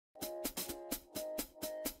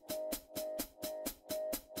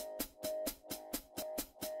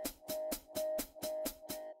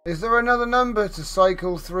Is there another number to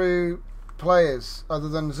cycle through players other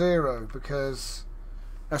than 0? Because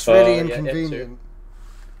that's really inconvenient.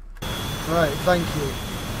 Yeah, right, thank you.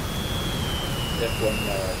 F1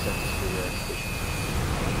 sends to station.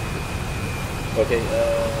 Okay,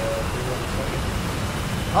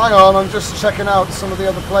 hang on, I'm just checking out some of the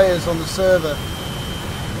other players on the server.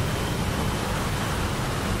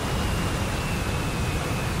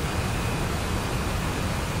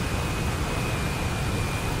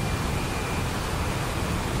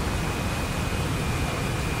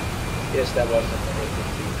 yes, that was another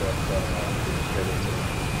thing that distributed.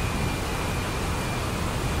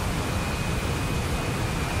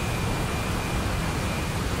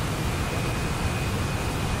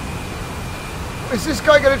 Is this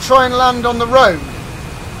guy going to try and land on the road?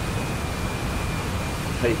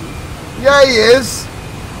 Maybe. Yeah, he is.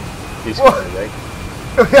 He's coming away.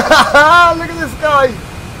 Look at this guy.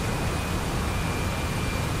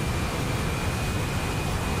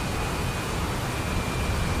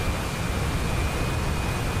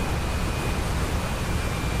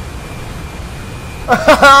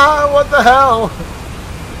 What the hell?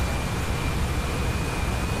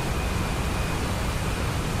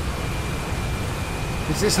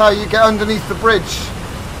 Is this how you get underneath the bridge?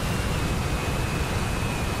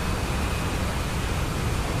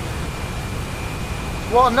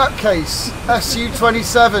 What a nutcase.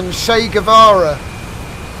 SU-27, Che Guevara.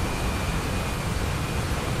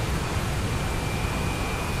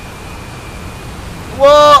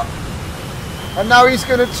 What? And now he's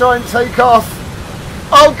going to try and take off.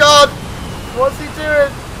 Oh God! What's he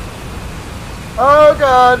doing? Oh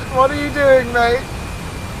God! What are you doing, mate?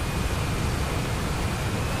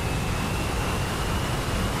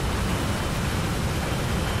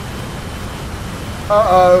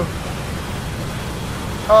 Uh-oh.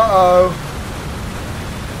 Uh-oh.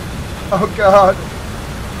 Oh God.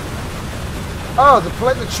 Oh,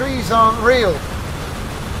 the trees aren't real.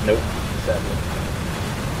 Nope, sadly.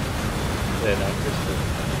 They're not crystal.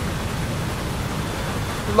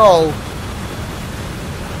 Lol.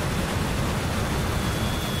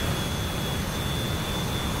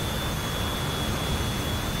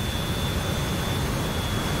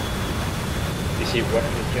 Is he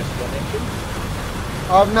running with just one engine?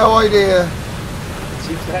 I have no idea. It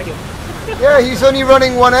seems like it. Yeah, he's only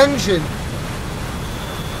running one engine.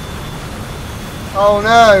 Oh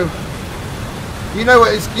no. You know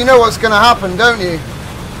what's going to happen, don't you?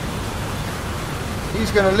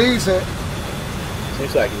 He's going to lose it.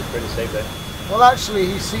 Seems like he was pretty safe there. Well, actually,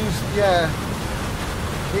 he seems, yeah.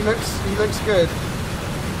 He looks good.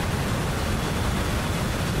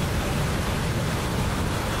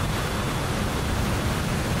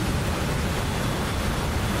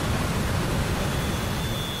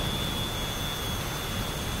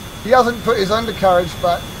 He hasn't put his undercarriage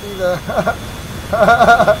back either.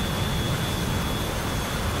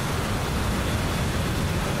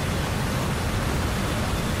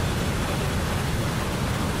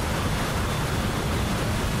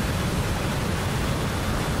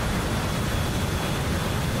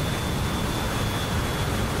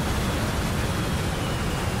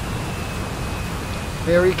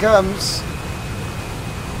 Here he comes.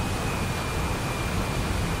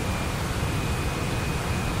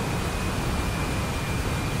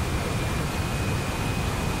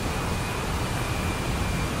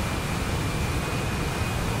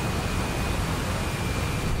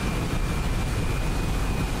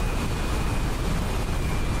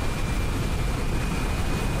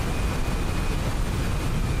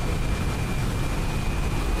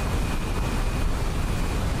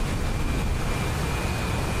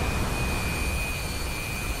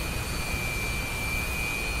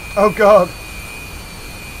 Oh God.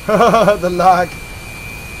 The lag.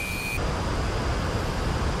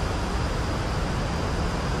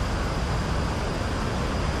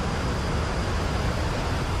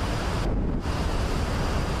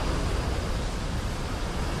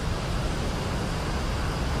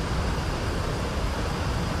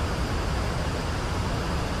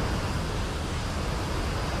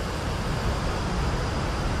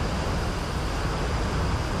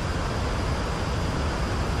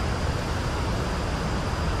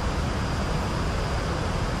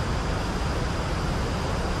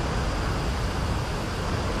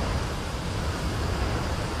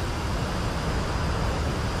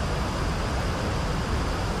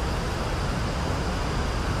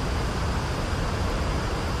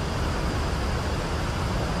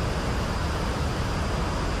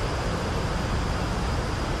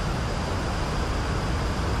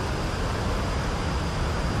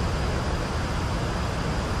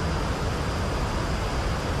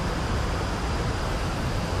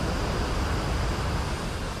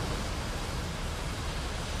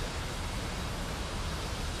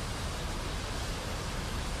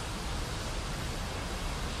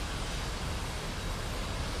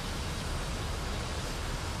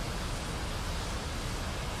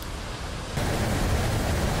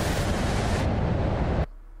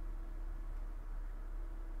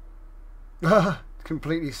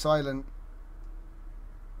 Completely silent.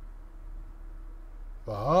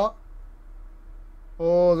 What?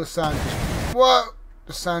 Oh, the sand just... Whoa!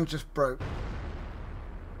 The sand just broke.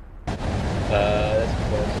 That's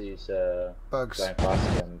because he's Bugs. going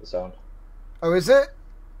faster than the sound. Oh, is it?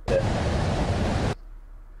 Yeah.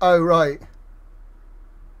 Oh, right.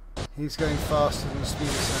 He's going faster than the speed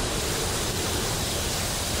of sound.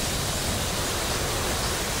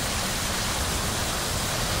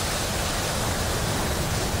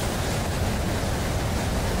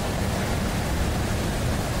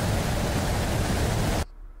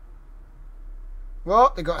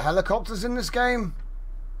 What? They got helicopters in this game?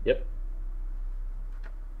 Yep.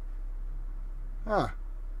 Huh.